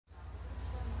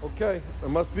Okay, it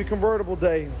must be convertible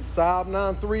day. Saab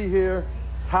 9.3 here.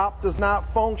 Top does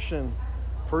not function.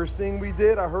 First thing we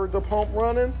did, I heard the pump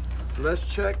running. Let's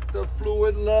check the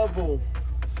fluid level.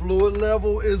 Fluid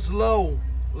level is low.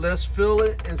 Let's fill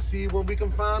it and see where we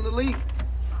can find the leak.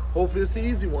 Hopefully it's an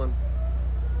easy one.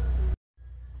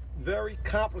 Very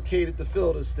complicated to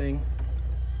fill this thing.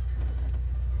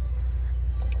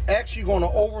 Actually going to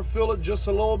overfill it just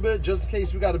a little bit, just in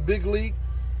case we got a big leak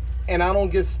and I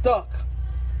don't get stuck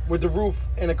with the roof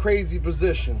in a crazy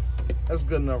position. That's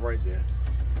good enough right there.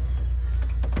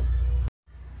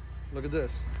 Look at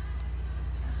this.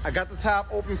 I got the top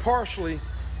open partially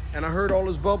and I heard all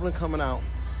this bubbling coming out.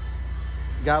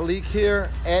 Got a leak here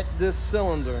at this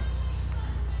cylinder.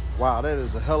 Wow, that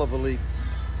is a hell of a leak.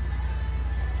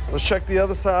 Let's check the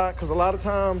other side, because a lot of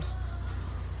times,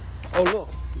 oh look,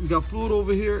 we got fluid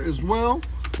over here as well.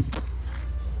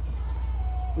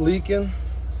 Leaking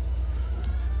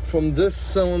from this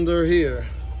cylinder here.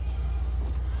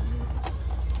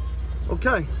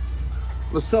 Okay,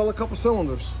 let's sell a couple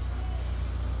cylinders.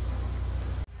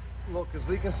 Look, it's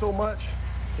leaking so much,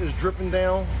 it's dripping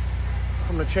down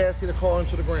from the chassis of the car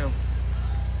into the ground.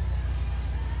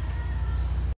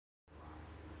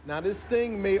 Now this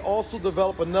thing may also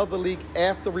develop another leak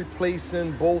after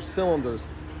replacing both cylinders.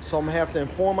 So I'm gonna have to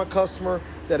inform my customer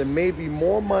that it may be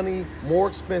more money, more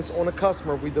expense on the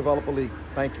customer if we develop a leak.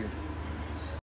 Thank you.